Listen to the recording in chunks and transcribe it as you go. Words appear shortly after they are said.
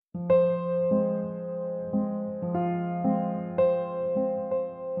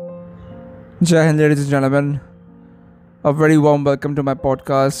Jai Hind, ladies and gentlemen. A very warm welcome to my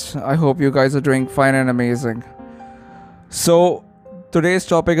podcast. I hope you guys are doing fine and amazing. So, today's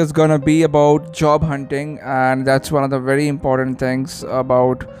topic is gonna be about job hunting, and that's one of the very important things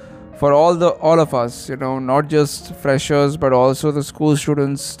about for all of us. Not just freshers, but also the school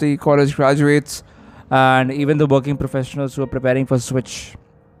students, the college graduates, and even the working professionals who are preparing for switch.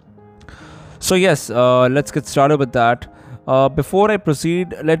 So yes, let's get started with that. Before I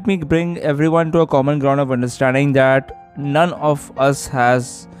proceed, let me bring everyone to a common ground of understanding that none of us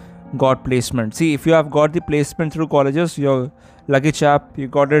has got placement. See, if you have got the placement through colleges, you're lucky chap, you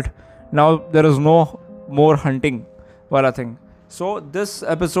got it. Now there is no more hunting wala thing. So this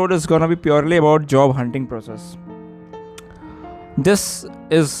episode is gonna be purely about job hunting process. This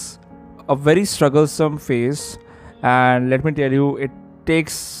is a very strugglesome phase, and let me tell you, it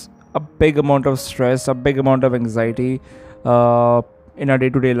takes a big amount of stress, a big amount of anxiety in our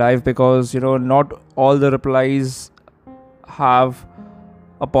day-to-day life, because not all the replies have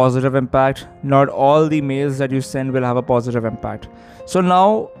a positive impact. Not all the mails that you send will have a positive impact. So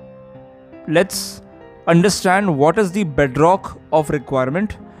now let's understand what is the bedrock of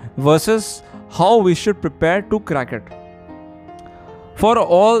requirement versus how we should prepare to crack it. For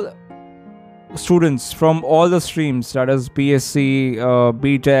all students from all the streams, that is BSc,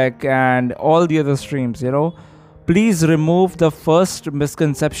 BTech, and all the other streams, please remove the first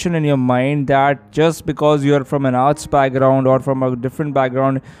misconception in your mind that just because you are from an arts background or from a different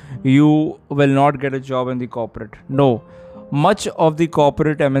background, you will not get a job in the corporate. No, much of the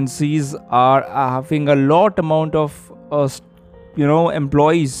corporate MNCs are having a lot amount of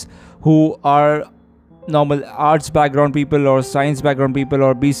employees who are normal arts background people or science background people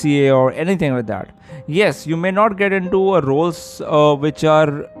or BCA or anything like that. Yes, you may not get into a roles which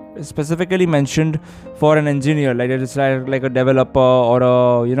are specifically mentioned for an engineer, like it's like a developer or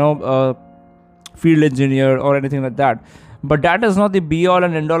a field engineer or anything like that. But that is not the be all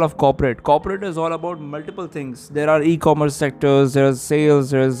and end all of corporate. Corporate is all about multiple things. There are e-commerce sectors, there is sales,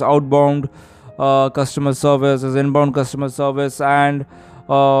 there is outbound customer service, there's inbound customer service, and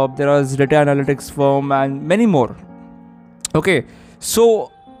there is data analytics firm and many more. Okay, so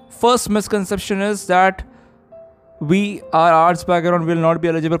first misconception is that we our arts background will not be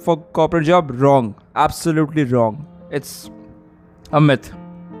eligible for corporate job. Wrong, absolutely wrong. It's a myth.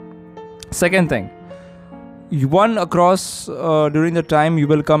 Second thing, during the time you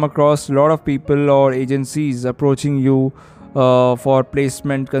will come across a lot of people or agencies approaching you for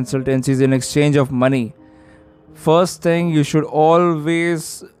placement consultancies in exchange of money. First thing, you should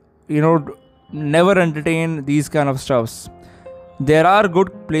always never entertain these kind of stuffs. There are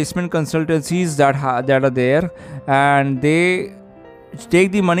good placement consultancies that are there, and they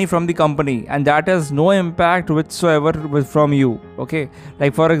take the money from the company, and that has no impact whatsoever from you. Okay,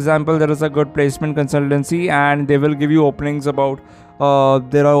 like for example, there is a good placement consultancy and they will give you openings about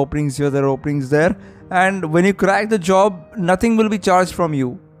there are openings here, there are openings there, and when you crack the job, nothing will be charged from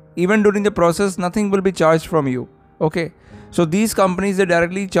you. Even during the process, nothing will be charged from you. Okay, so these companies, they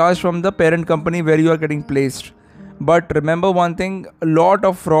directly charge from the parent company where you are getting placed. But remember one thing, a lot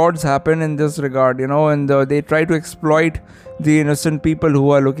of frauds happen in this regard, and they try to exploit the innocent people who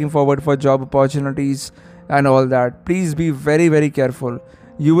are looking forward for job opportunities and all that. Please be very, very careful.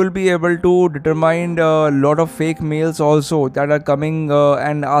 You will be able to determine a lot of fake mails also that are coming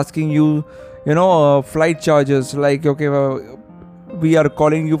and asking you, flight charges, like, okay, we are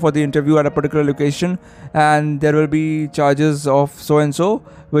calling you for the interview at a particular location, and there will be charges of so and so,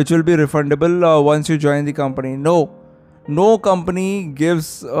 which will be refundable once you join the company. No company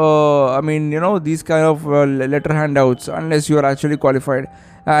gives these kind of letter handouts unless you are actually qualified.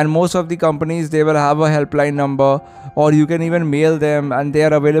 And most of the companies, they will have a helpline number, or you can even mail them, and they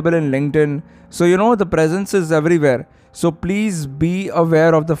are available in LinkedIn. So the presence is everywhere. So please be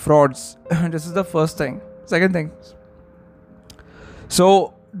aware of the frauds. This is the first thing. Second thing,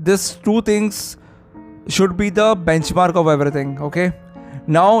 so these two things should be the benchmark of everything. Okay,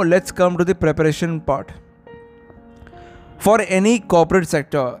 now let's come to the preparation part. For any corporate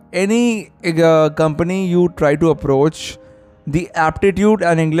sector, any company you try to approach, the aptitude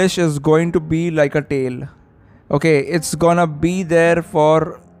and English is going to be like a tail. Okay, it's gonna be there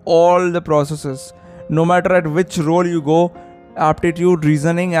for all the processes. No matter at which role you go, aptitude,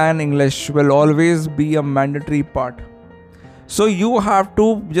 reasoning, and English will always be a mandatory part. So you have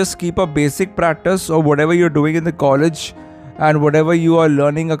to just keep a basic practice of whatever you're doing in the college and whatever you are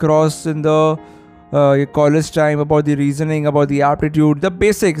learning across in the your college time, about the reasoning, about the aptitude, the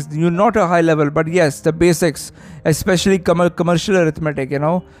basics. You're not a high level, but yes, the basics, especially commercial arithmetic.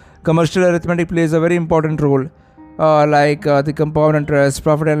 Commercial arithmetic plays a very important role. the compound interest,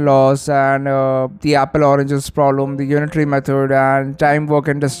 profit and loss, and the apple oranges problem, the unitary method, and time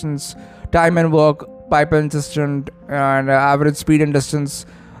and work, pipe and distance, and average speed and distance.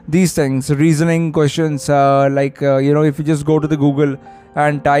 These things, reasoning questions, if you just go to the Google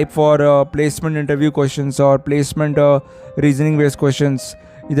and type for placement interview questions or placement reasoning based questions,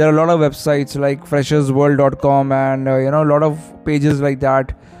 there are a lot of websites like freshersworld.com and a lot of pages like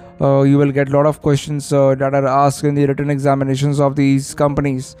that. You will get a lot of questions that are asked in the written examinations of these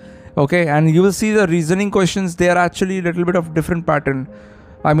companies. Okay, and you will see the reasoning questions, they are actually a little bit of different pattern.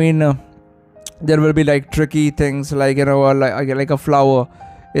 I mean, there will be like tricky things like like a flower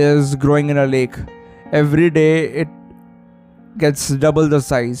is growing in a lake. Every day it gets double the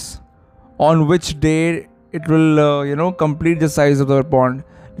size. On which day it will complete the size of the pond?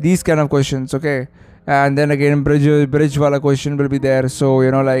 These kind of questions. Okay, and then again bridge wala question will be there. So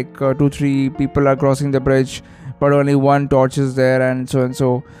 2-3 people are crossing the bridge, but only one torch is there, and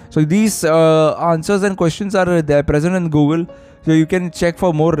so. So these answers and questions are there present in Google, so you can check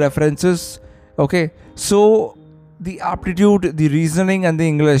for more references. Okay, so the aptitude, the reasoning, and the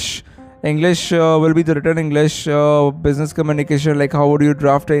English will be the written English, business communication, like how would you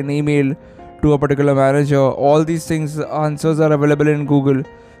draft an email to a particular manager. All these things, answers are available in Google,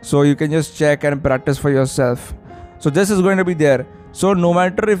 so you can just check and practice for yourself. So this is going to be there. So no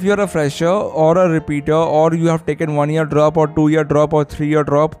matter if you're a fresher or a repeater, or you have taken 1 year drop or 2 year drop or 3 year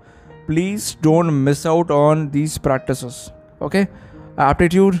drop, please don't miss out on these practices. Okay,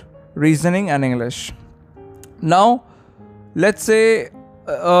 aptitude, reasoning, and English. Now let's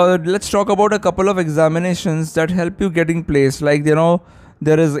talk about a couple of examinations that help you getting placed. Like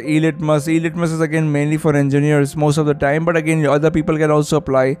there is e-litmus. E-litmus is again mainly for engineers most of the time, but again other people can also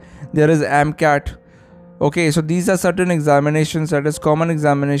apply. There is AMCAT. Okay, so these are certain examinations, that is common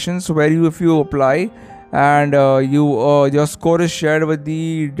examinations, where if you apply and your score is shared with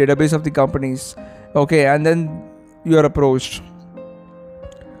the database of the companies. Okay, and then you are approached.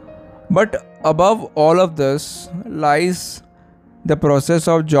 But above all of this lies the process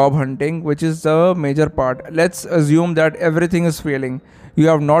of job hunting, which is the major part. Let's assume that everything is failing. You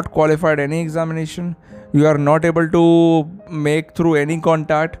have not qualified any examination, you are not able to make through any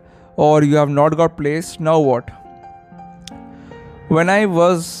contact, or you have not got placed. Now what? When I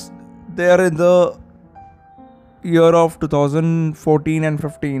was there in the year of 2014 and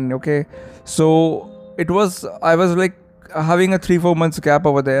 15, okay, so I was like having a 3-4 months gap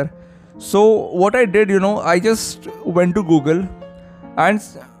over there. So what I did, I just went to Google and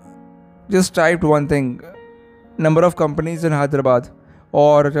just typed one thing: number of companies in Hyderabad,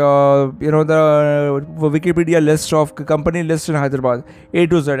 or the Wikipedia list of company list in Hyderabad, A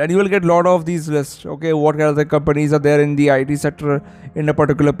to Z, and you will get a lot of these lists. Okay, what kind of the companies are there in the IT sector in a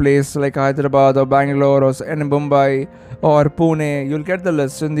particular place like Hyderabad or Bangalore or in Mumbai or Pune. You'll get the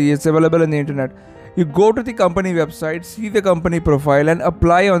list, it's available in the internet. You go to the company website, see the company profile, and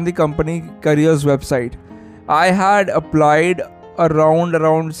apply on the company careers website. I had applied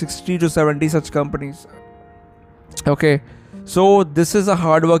around 60 to 70 such companies. Okay, so this is a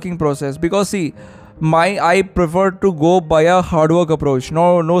hard working process, because see, I prefer to go by a hard work approach,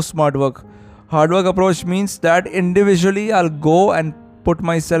 no smart work. Hard work approach means that individually I'll go and put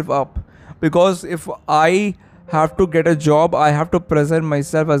myself up, because if I have to get a job, I have to present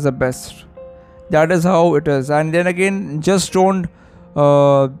myself as the best. That is how it is. And then again, just don't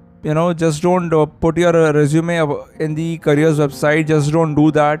put your resume in the careers website. Just don't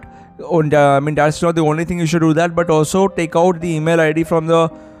do that. That's not the only thing you should do that, but also take out the email ID from the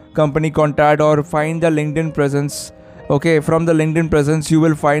company contact, or find the LinkedIn presence. Okay, from the LinkedIn presence you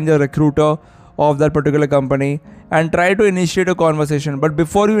will find the recruiter of that particular company and try to initiate a conversation. But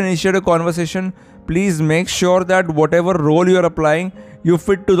before you initiate a conversation, please make sure that whatever role you are applying, you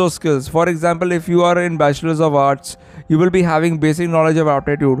fit to those skills. For example, if you are in Bachelor's of Arts, you will be having basic knowledge of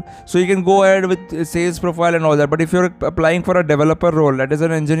aptitude, so you can go ahead with sales profile and all that. But if you're applying for a developer role, that is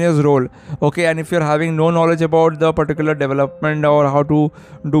an engineer's role, okay, and if you're having no knowledge about the particular development or how to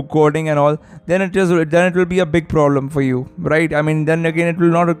do coding and all, then it will be a big problem for you, right? Then again it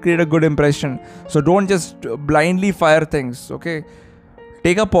will not create a good impression. So don't just blindly fire things. Okay,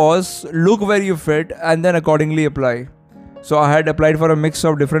 take a pause, look where you fit, and then accordingly apply. So I had applied for a mix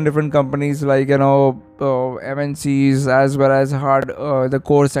of different companies, like MNCs, as well as the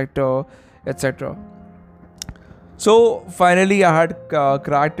core sector, etc. So finally I had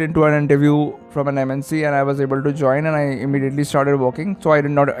cracked into an interview from an MNC, and I was able to join, and I immediately started working. So I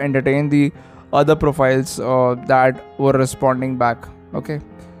did not entertain the other profiles that were responding back. Okay,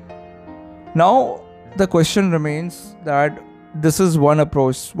 now the question remains that this is one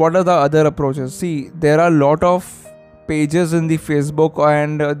approach. What are the other approaches? See, there are a lot of pages in the Facebook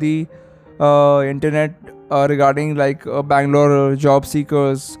and the internet regarding like Bangalore job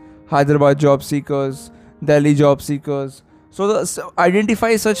seekers, Hyderabad job seekers, Delhi job seekers. So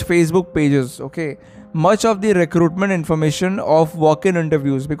identify such Facebook pages. Okay, much of the recruitment information of walk-in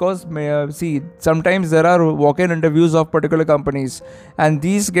interviews, because see, sometimes there are walk-in interviews of particular companies and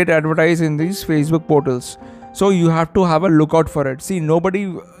these get advertised in these Facebook portals, so you have to have a lookout for it. See,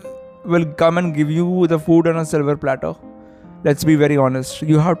 nobody will come and give you the food on a silver platter. Let's be very honest,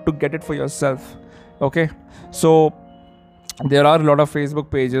 you have to get it for yourself. Okay, so there are a lot of Facebook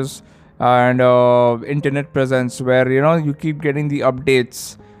pages and internet presence where you keep getting the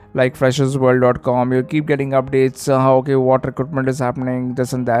updates, like freshersworld.com. You keep getting updates how, okay, what recruitment is happening,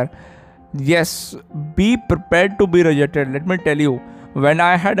 this and that. Yes, be prepared to be rejected. Let me tell you, when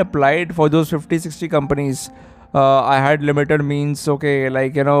I had applied for those 50-60 companies, I had limited means, okay,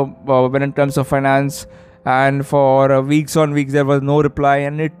 like when in terms of finance, and for weeks on weeks there was no reply,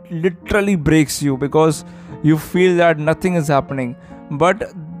 and it literally breaks you because you feel that nothing is happening.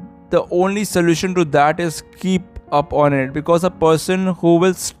 But the only solution to that is keep up on it, because a person who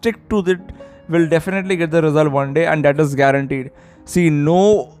will stick to it will definitely get the result one day, and that is guaranteed. See,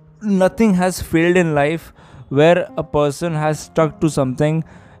 nothing has failed in life where a person has stuck to something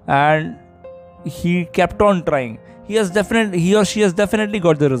and he kept on trying. He or she has definitely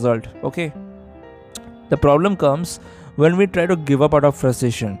got the result. Okay, the problem comes when we try to give up out of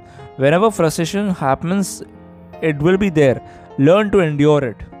frustration. Whenever frustration happens, it will be there. Learn to endure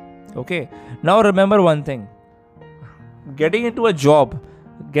it. Okay, now remember one thing: getting a job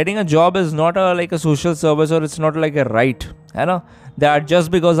is not like a social service, or it's not like a right, that just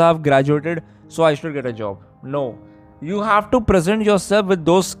because I have graduated, so I should get a job. No, you have to present yourself with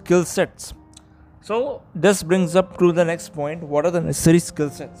those skill sets. So this brings up to the next point: what are the necessary skill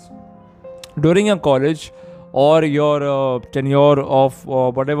sets during your college or your tenure of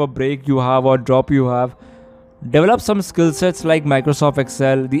whatever break you have or drop you have? Develop some skill sets like Microsoft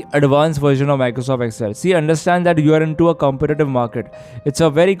Excel, the advanced version of Microsoft Excel. See, understand that you are into a competitive market. It's a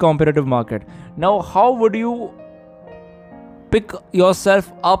very competitive market. Now, how would you pick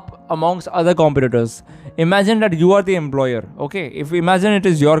yourself up amongst other competitors? Imagine that you are the employer. Okay, if imagine it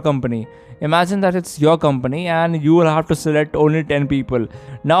is your company. Imagine that it's your company and you will have to select only 10 people.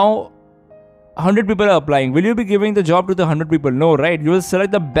 Now, 100 people are applying. Will you be giving the job to the 100 people? No, right? You will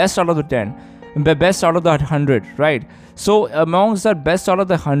select the best out of the 10. The best out of the 100, right? So amongst that best out of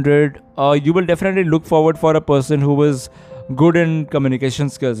the 100, you will definitely look forward for a person who is good in communication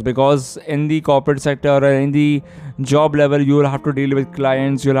skills, because in the corporate sector or in the job level, you will have to deal with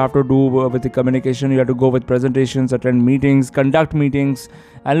clients, you'll have to do with the communication, you have to go with presentations, attend meetings, conduct meetings,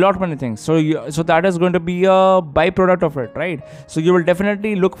 and lot many things. So that is going to be a byproduct of it, right? So you will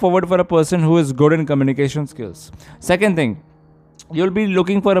definitely look forward for a person who is good in communication skills. Second thing, you'll be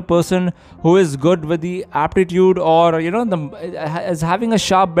looking for a person who is good with the aptitude, or is having a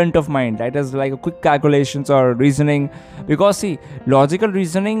sharp bent of mind, right? As like a quick calculations or reasoning. Because see, logical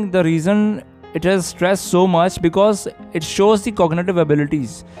reasoning, the reason it is stressed so much because it shows the cognitive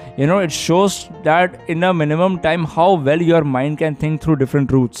abilities. It shows that in a minimum time how well your mind can think through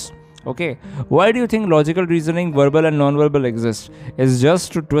different routes. Okay, why do you think logical reasoning, verbal and non-verbal exists? It's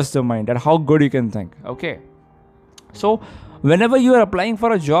just to twist the mind and how good you can think. Okay, so whenever you are applying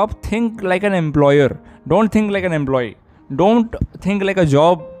for a job, think like an employer. Don't think like an employee. Don't think like a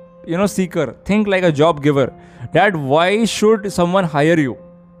job seeker. Think like a job giver. That why should someone hire you?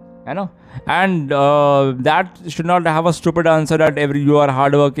 And that should not have a stupid answer that you are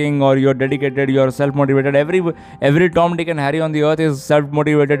hardworking or you're dedicated, you're self-motivated. Every Tom, Dick and Harry on the earth is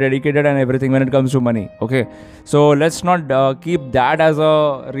self-motivated, dedicated and everything when it comes to money. Okay, so let's not keep that as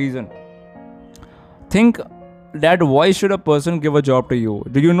a reason. Think that why should a person give a job to you?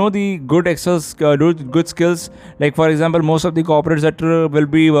 Do you know the good good skills? Like for example, most of the corporate sector will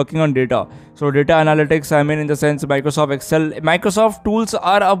be working on data. So data analytics, I mean, in the sense Microsoft Excel, Microsoft tools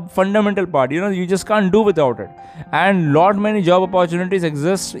are a fundamental part. You just can't do without it. And many job opportunities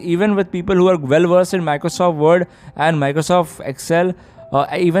exist even with people who are well versed in Microsoft Word and Microsoft Excel.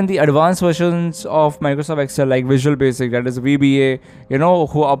 Even the advanced versions of Microsoft Excel, like Visual Basic, that is VBA,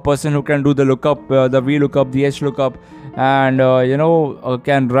 who a person who can do the lookup, the VLOOKUP, the HLOOKUP, and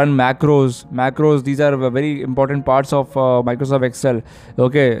can run macros. These are very important parts of Microsoft Excel.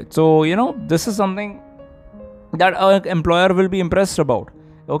 Okay, so this is something that an employer will be impressed about.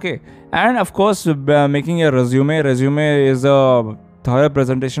 Okay, and of course, making a resume is a thorough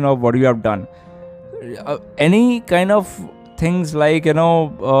presentation of what you have done. Any kind of things like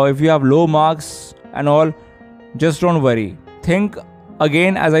if you have low marks and all, just don't worry. Think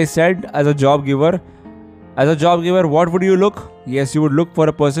again, as I said, as a job giver, As a job giver, what would you look? Yes, you would look for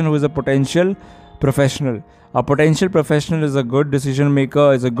a person who is a potential professional. A potential professional is a good decision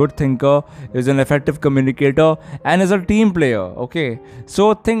maker, is a good thinker, is an effective communicator, and is a team player. Okay,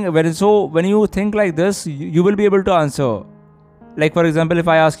 so when you think like this, you will be able to answer. Like for example, if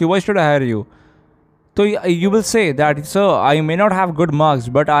I ask you, why should I hire you? So you will say that, sir, I may not have good marks,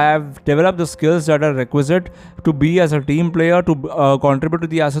 but I have developed the skills that are requisite to be as a team player to contribute to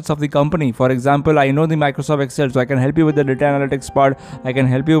the assets of the company. For example, I know the Microsoft Excel, so I can help you with the data analytics part. I can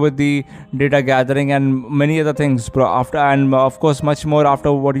help you with the data gathering and many other things. After and of course much more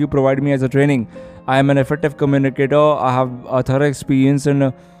after what you provide me as a training. I am an effective communicator. I have a thorough experience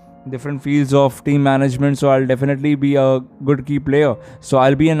in different fields of team management, so I'll definitely be a good key player. So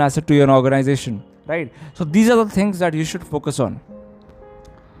I'll be an asset to your organization. Right, so these are the things that you should focus on.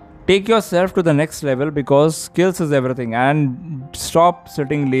 Take yourself to the next level, because skills is everything, and stop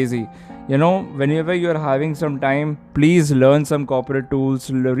sitting lazy. Whenever you're having some time, please learn some corporate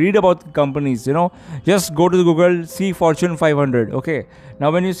tools, read about companies. Just go to Google, see Fortune 500. Okay,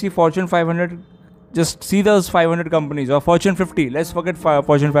 now when you see Fortune 500, just see those 500 companies, or Fortune 50. Let's forget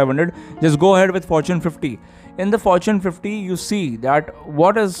Fortune 500. Just go ahead with Fortune 50. In the Fortune 50, you see that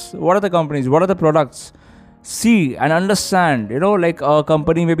what are the companies, what are the products. See and understand. Like a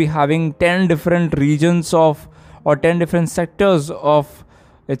company may be having 10 different regions of, or 10 different sectors of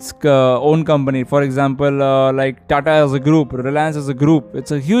its own company. For example, like Tata as a group, Reliance as a group.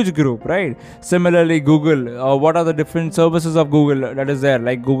 It's a huge group, right? Similarly, Google. What are the different services of Google that is there?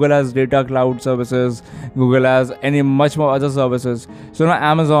 Like Google has data cloud services. Google has much more other services. So now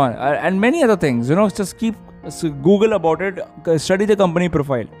Amazon and many other things. Just keep Google about it. Study the company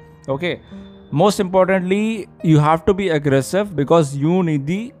profile. Okay. Most importantly, you have to be aggressive, because you need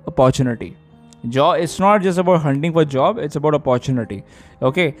the opportunity. It's not just about hunting for job, it's about opportunity.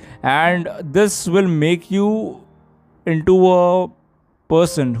 Okay, and this will make you into a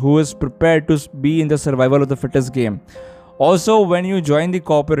person who is prepared to be in the survival of the fittest game. Also, when you join the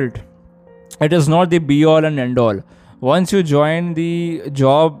corporate, it is not the be all and end all. Once you join the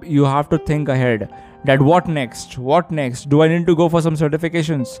job, you have to think ahead, that what next? Do I need to go for some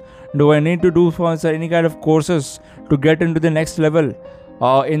certifications? Do I need to do for any kind of courses to get into the next level?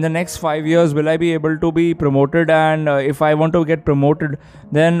 In the next 5 years, will I be able to be promoted? And if I want to get promoted,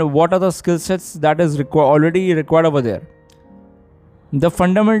 then what are the skill sets that is already required over there? The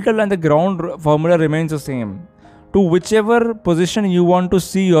fundamental and the ground formula remains the same. To whichever position you want to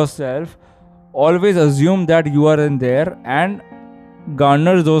see yourself, always assume that you are in there and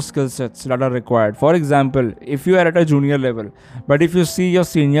garner those skill sets that are required. For example, if you are at a junior level, but if you see your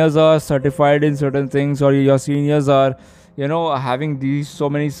seniors are certified in certain things, or your seniors are having these so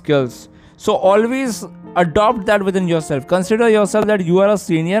many skills, so always adopt that within yourself. Consider yourself that you are a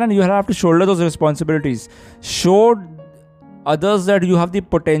senior and you have to shoulder those responsibilities. Show others that you have the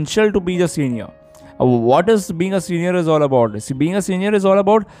potential to be the senior. What is being a senior is all about? See, being a senior is all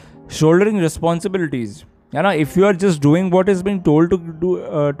about shouldering responsibilities. If you are just doing what is being told to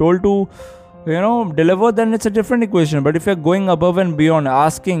do, deliver, then it's a different equation. But if you're going above and beyond,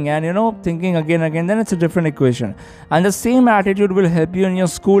 asking and thinking again, then it's a different equation. And the same attitude will help you in your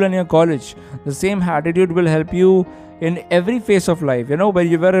school and your college. The same attitude will help you in every phase of life.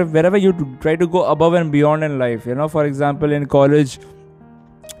 Wherever you try to go above and beyond in life. For example, in college,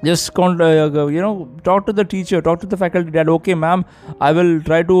 just talk to the teacher, talk to the faculty that, okay ma'am, I will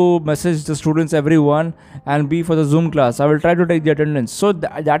try to message the students, everyone, and be for the Zoom class. I will try to take the attendance. So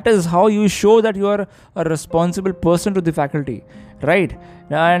that is how you show that you are a responsible person to the faculty, right?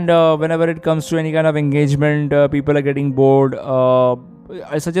 And whenever it comes to any kind of engagement, people are getting bored.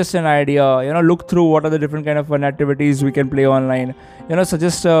 I suggest an idea. Look through what are the different kind of fun activities we can play online.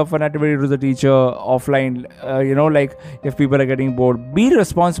 Suggest a fun activity to the teacher offline. Like if people are getting bored, be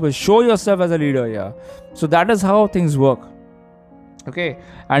responsible. Show yourself as a leader. Yeah. So that is how things work. Okay,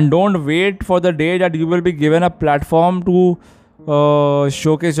 and don't wait for the day that you will be given a platform to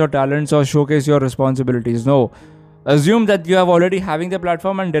showcase your talents or showcase your responsibilities. No. Assume that you have already having the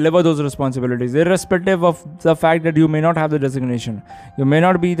platform and deliver those responsibilities, irrespective of the fact that you may not have the designation. You may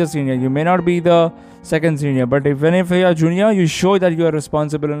not be the senior, you may not be the second senior, but even if you are junior, you show that you are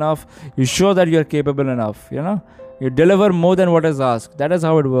responsible enough, you show that you are capable enough, you deliver more than what is asked. That is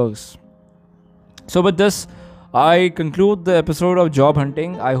how it works. So with this, I conclude the episode of job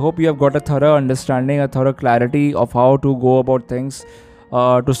hunting. I hope you have got a thorough understanding, a thorough clarity of how to go about things.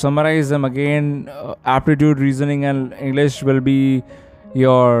 To summarize them again, aptitude, reasoning, and English will be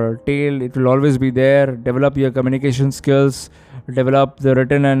your tail. It will always be there. Develop your communication skills. Develop the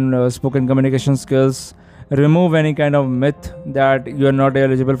written and spoken communication skills. remove any kind of myth that you are not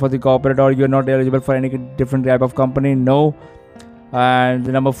eligible for the corporate or you are not eligible for any different type of company. No. And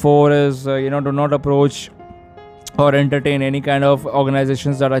the number 4 is do not approach or entertain any kind of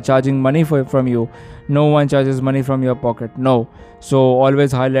organizations that are charging money from you. No one charges money from your pocket, no. So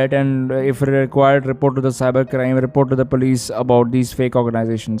always highlight, and if required, report to the cybercrime, report to the police about these fake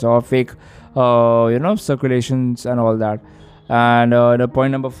organizations or fake circulations and all that. And the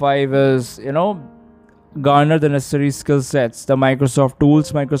point number 5 is garner the necessary skill sets. The Microsoft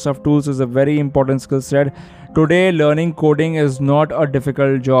tools is a very important skill set. Today learning coding is not a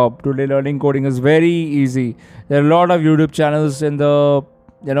difficult job. Today learning coding is very easy. There are a lot of YouTube channels in the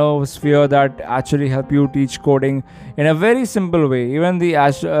sphere that actually help you teach coding in a very simple way. Even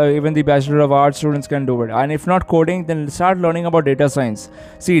the Bachelor of Arts students can do it. And if not coding, then start learning about data science.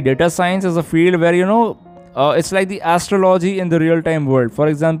 See, data science is a field where it's like the astrology in the real time world. For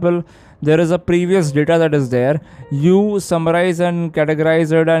example, there is a previous data that is there. You summarize and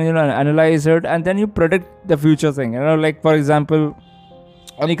categorize it and analyze it, and then you predict the future thing. Like for example,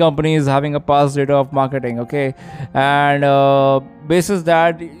 any company is having a past data of marketing, okay, and basis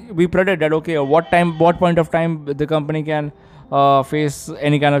that we predict that okay, what point of time the company can face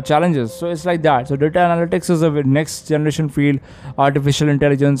any kind of challenges. So it's like that. So data analytics is a next generation field. Artificial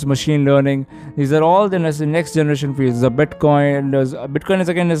intelligence, machine learning, these are all the next generation fields. The Bitcoin is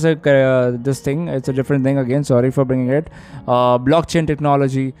again is a this thing, it's a different thing again, sorry for bringing it. Blockchain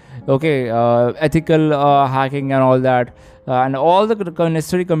technology, okay, ethical hacking and all that. And all the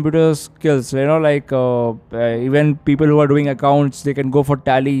necessary computer skills, even people who are doing accounts, they can go for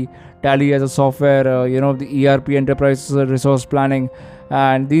Tally as a software, the ERP, enterprise resource planning,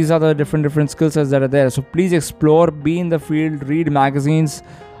 and these are the different skill sets that are there. So please explore, be in the field, read magazines,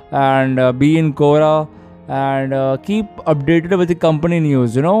 and be in Quora, and keep updated with the company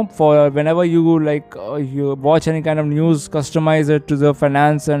news. For whenever you you watch any kind of news, customize it to the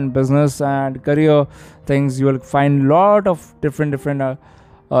finance and business and career things. You will find lot of different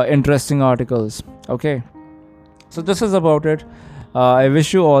interesting articles. Okay, so this is about it. I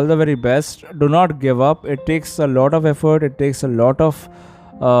wish you all the very best. Do not give up. It takes a lot of effort. It takes a lot of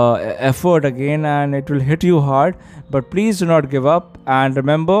effort again, and it will hit you hard. But please do not give up. And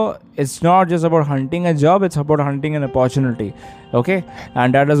remember, it's not just about hunting a job. It's about hunting an opportunity. Okay,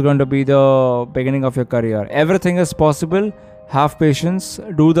 and that is going to be the beginning of your career. Everything is possible. Have patience.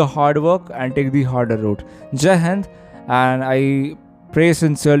 Do the hard work and take the harder route. Jai Hind, and I pray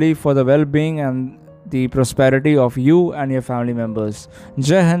sincerely for the well-being and the prosperity of you and your family members.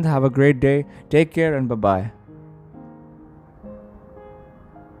 Jai Hind, have a great day. Take care and bye-bye.